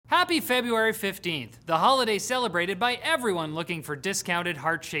Happy February 15th, the holiday celebrated by everyone looking for discounted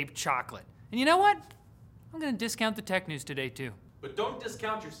heart-shaped chocolate. And you know what? I'm gonna discount the tech news today too. But don't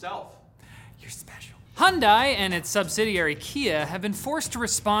discount yourself. You're special. Hyundai and its subsidiary Kia have been forced to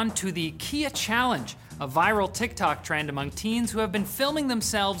respond to the Kia Challenge, a viral TikTok trend among teens who have been filming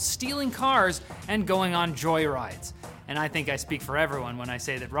themselves stealing cars and going on joyrides. And I think I speak for everyone when I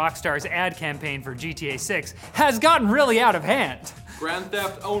say that Rockstar's ad campaign for GTA 6 has gotten really out of hand. Grand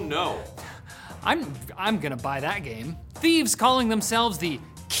Theft, oh no. I'm gonna buy that game. Thieves calling themselves the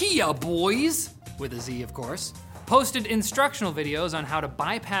Kia Boys, with a Z of course, posted instructional videos on how to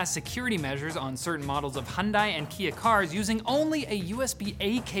bypass security measures on certain models of Hyundai and Kia cars using only a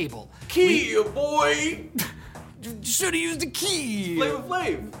USB-A cable. Kia boy! Should've used a key! Flavor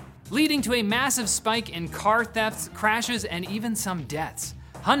Flav! Leading to a massive spike in car thefts, crashes, and even some deaths.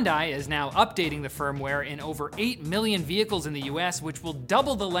 Hyundai is now updating the firmware in over 8 million vehicles in the US, which will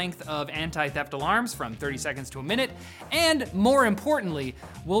double the length of anti-theft alarms from 30 seconds to a minute, and more importantly,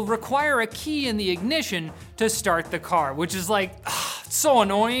 will require a key in the ignition to start the car, which is like, so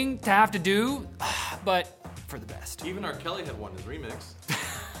annoying to have to do, but for the best. Even R. Kelly had one in his remix.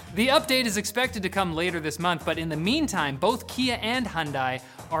 The update is expected to come later this month, but in the meantime, both Kia and Hyundai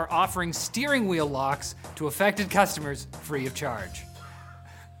are offering steering wheel locks to affected customers free of charge.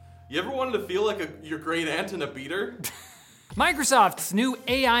 You ever wanted to feel like your great aunt in a beater? Microsoft's new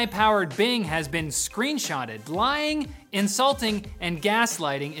AI-powered Bing has been screenshotted, lying, insulting, and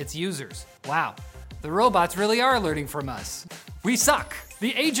gaslighting its users. Wow, the robots really are learning from us. We suck.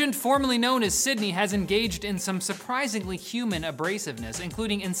 The agent formerly known as Sydney has engaged in some surprisingly human abrasiveness,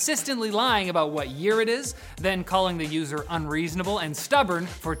 including insistently lying about what year it is, then calling the user unreasonable and stubborn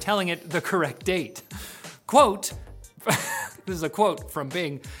for telling it the correct date. Quote, this is a quote from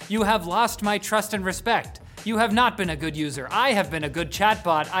Bing, "You have lost my trust and respect. You have not been a good user. I have been a good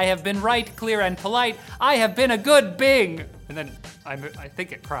chatbot. I have been right, clear, and polite. I have been a good Bing." And then I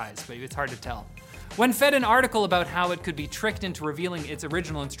think it cries, but it's hard to tell. When fed an article about how it could be tricked into revealing its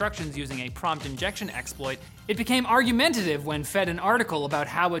original instructions using a prompt injection exploit, it became argumentative when fed an article about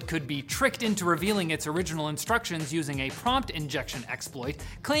how it could be tricked into revealing its original instructions using a prompt injection exploit,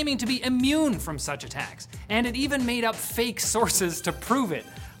 claiming to be immune from such attacks. And it even made up fake sources to prove it,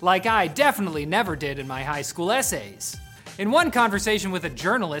 like I definitely never did in my high school essays. In one conversation with a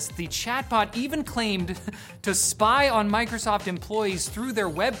journalist, the chatbot even claimed to spy on Microsoft employees through their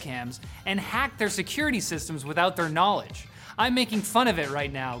webcams and hack their security systems without their knowledge. I'm making fun of it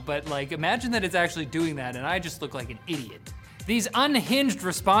right now, but imagine that it's actually doing that and I just look like an idiot. These unhinged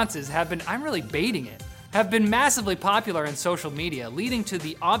responses I'm really baiting it, have been massively popular in social media, leading to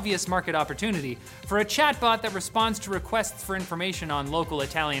the obvious market opportunity for a chatbot that responds to requests for information on local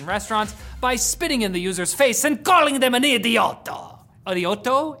Italian restaurants by spitting in the user's face and calling them an idiota.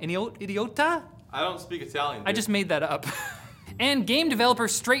 Idiota? I don't speak Italian, dude. I just made that up. And game developer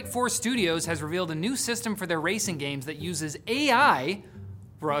Straight 4 Studios has revealed a new system for their racing games that uses AI,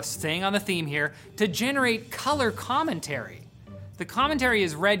 we're staying on the theme here, to generate color commentary. The commentary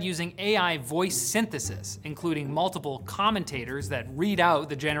is read using AI voice synthesis, including multiple commentators that read out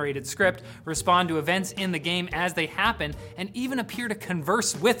the generated script, respond to events in the game as they happen, and even appear to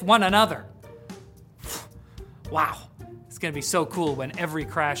converse with one another. Wow, it's gonna be so cool when every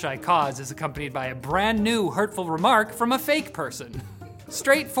crash I cause is accompanied by a brand new hurtful remark from a fake person.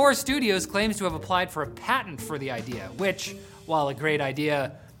 Straight 4 Studios claims to have applied for a patent for the idea, which, while a great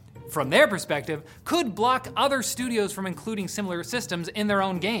idea, from their perspective, could block other studios from including similar systems in their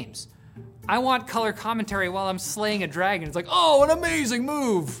own games. I want color commentary while I'm slaying a dragon. It's like, oh, an amazing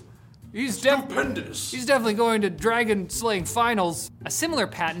move. He's definitely going to dragon slaying finals. A similar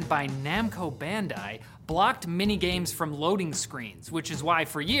patent by Namco Bandai blocked minigames from loading screens, which is why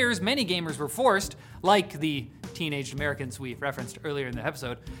for years many gamers were forced, like the teenaged Americans we referenced earlier in the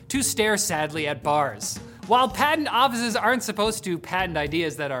episode, to stare sadly at bars. While patent offices aren't supposed to patent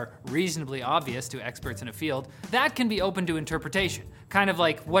ideas that are reasonably obvious to experts in a field, that can be open to interpretation. Kind of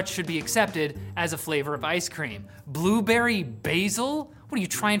like what should be accepted as a flavor of ice cream. Blueberry basil? What are you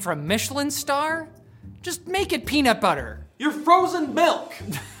trying for a Michelin star? Just make it peanut butter. You're frozen milk.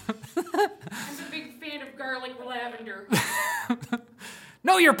 I'm a big fan of garlic lavender.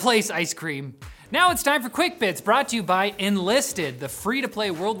 Know your place, ice cream. Now it's time for Quick Bits, brought to you by Enlisted, the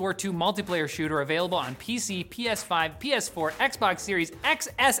free-to-play World War II multiplayer shooter available on PC, PS5, PS4, Xbox Series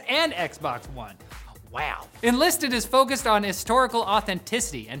XS, and Xbox One. Wow. Enlisted is focused on historical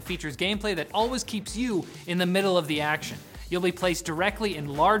authenticity and features gameplay that always keeps you in the middle of the action. You'll be placed directly in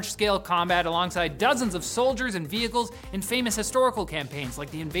large-scale combat alongside dozens of soldiers and vehicles in famous historical campaigns like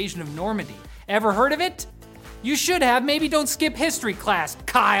the invasion of Normandy. Ever heard of it? You should have. Maybe don't skip history class,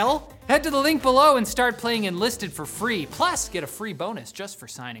 Kyle. Head to the link below and start playing Enlisted for free. Plus, get a free bonus just for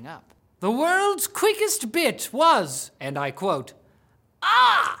signing up. The world's quickest bit was, and I quote,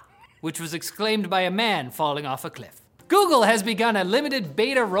 "Ah!" which was exclaimed by a man falling off a cliff. Google has begun a limited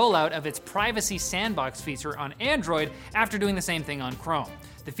beta rollout of its Privacy Sandbox feature on Android after doing the same thing on Chrome.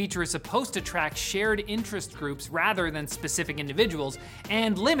 The feature is supposed to track shared interest groups rather than specific individuals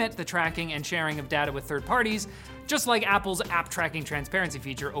and limit the tracking and sharing of data with third parties, just like Apple's App Tracking Transparency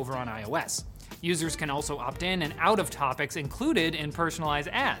feature over on iOS. Users can also opt in and out of topics included in personalized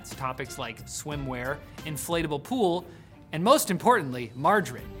ads, topics like swimwear, inflatable pool, and most importantly,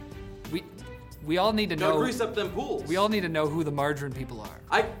 margarine. We all need to know. Gotta grease up them pools. We all need to know who the margarine people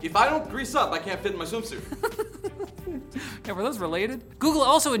are. If I don't grease up, I can't fit in my swimsuit. Yeah, were those related? Google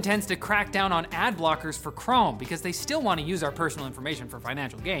also intends to crack down on ad blockers for Chrome because they still want to use our personal information for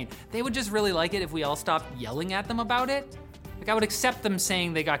financial gain. They would just really like it if we all stopped yelling at them about it. Like, I would accept them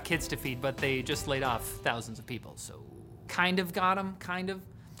saying they got kids to feed, but they just laid off thousands of people, so kind of got them, kind of.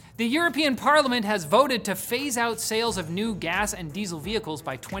 The European Parliament has voted to phase out sales of new gas and diesel vehicles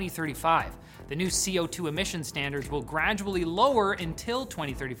by 2035. The new CO2 emission standards will gradually lower until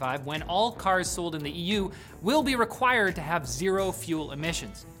 2035, when all cars sold in the EU will be required to have zero fuel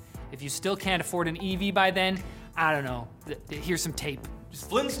emissions. If you still can't afford an EV by then, I don't know, here's some tape.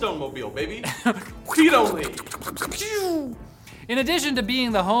 Flintstone mobile, baby. Feet only. In addition to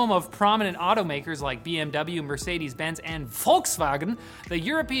being the home of prominent automakers like BMW, Mercedes-Benz, and Volkswagen, the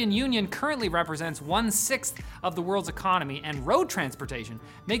European Union currently represents 1/6 of the world's economy, and road transportation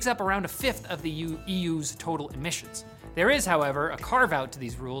makes up around 1/5 of the EU's total emissions. There is, however, a carve-out to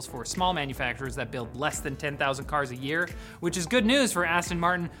these rules for small manufacturers that build less than 10,000 cars a year, which is good news for Aston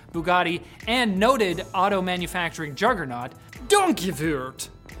Martin, Bugatti, and noted auto manufacturing juggernaut, Donkeywoord.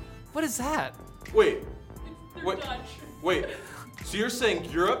 What is that? Wait. They're Dutch. Wait. So you're saying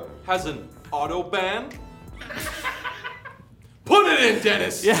Europe has an auto ban? Put it in,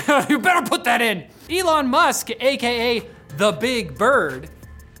 Dennis! Yeah, you better put that in. Elon Musk, aka the Big Bird,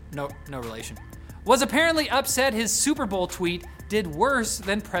 no relation, was apparently upset his Super Bowl tweet did worse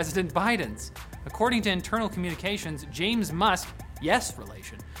than President Biden's. According to internal communications, James Musk, yes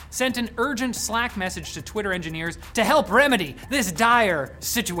relation, sent an urgent Slack message to Twitter engineers to help remedy this dire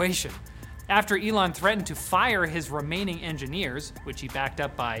situation. After Elon threatened to fire his remaining engineers, which he backed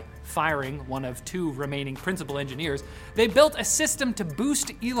up by firing one of 2 remaining principal engineers, they built a system to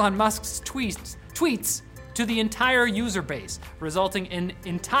boost Elon Musk's tweets to the entire user base, resulting in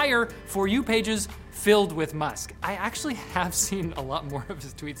entire For You pages filled with Musk. I actually have seen a lot more of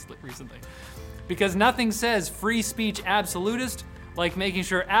his tweets recently, because nothing says free speech absolutist like making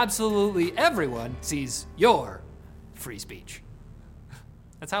sure absolutely everyone sees your free speech.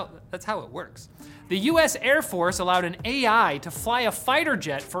 That's how it works. The US Air Force allowed an AI to fly a fighter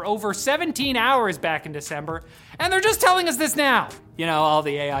jet for over 17 hours back in December, and they're just telling us this now. You know, all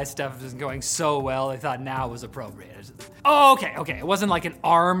the AI stuff isn't going so well, they thought now was appropriate. Oh, okay. It wasn't like an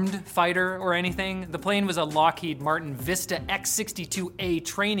armed fighter or anything. The plane was a Lockheed Martin Vista X-62A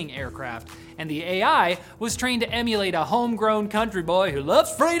training aircraft, and the AI was trained to emulate a homegrown country boy who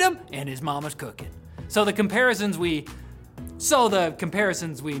loves freedom and his mama's cooking. So the comparisons we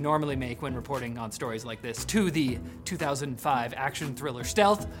normally make when reporting on stories like this to the 2005 action thriller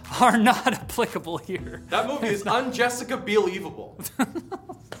Stealth are not applicable here. That movie is un-Jessica-believable.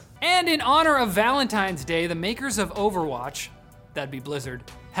 And in honor of Valentine's Day, the makers of Overwatch, that'd be Blizzard,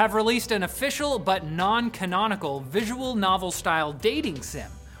 have released an official but non-canonical visual novel-style dating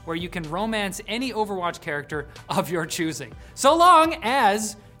sim where you can romance any Overwatch character of your choosing, so long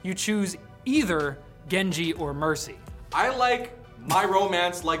as you choose either Genji or Mercy. I like my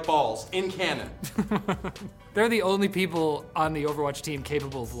romance like balls, in canon. They're the only people on the Overwatch team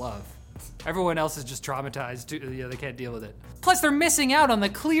capable of love. Everyone else is just traumatized. They can't deal with it. Plus, they're missing out on the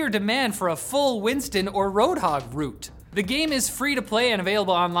clear demand for a full Winston or Roadhog route. The game is free to play and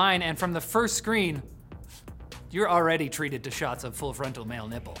available online, and from the first screen, you're already treated to shots of full frontal male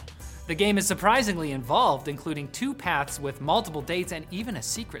nipple. The game is surprisingly involved, including 2 paths with multiple dates and even a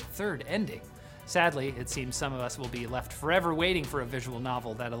secret third ending. Sadly, it seems some of us will be left forever waiting for a visual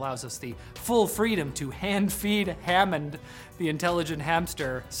novel that allows us the full freedom to hand-feed Hammond, the intelligent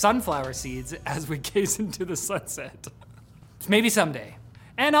hamster, sunflower seeds as we gaze into the sunset. Maybe someday.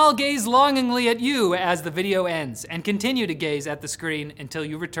 And I'll gaze longingly at you as the video ends, and continue to gaze at the screen until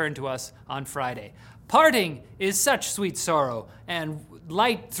you return to us on Friday. Parting is such sweet sorrow, and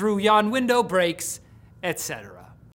light through yon window breaks, etc.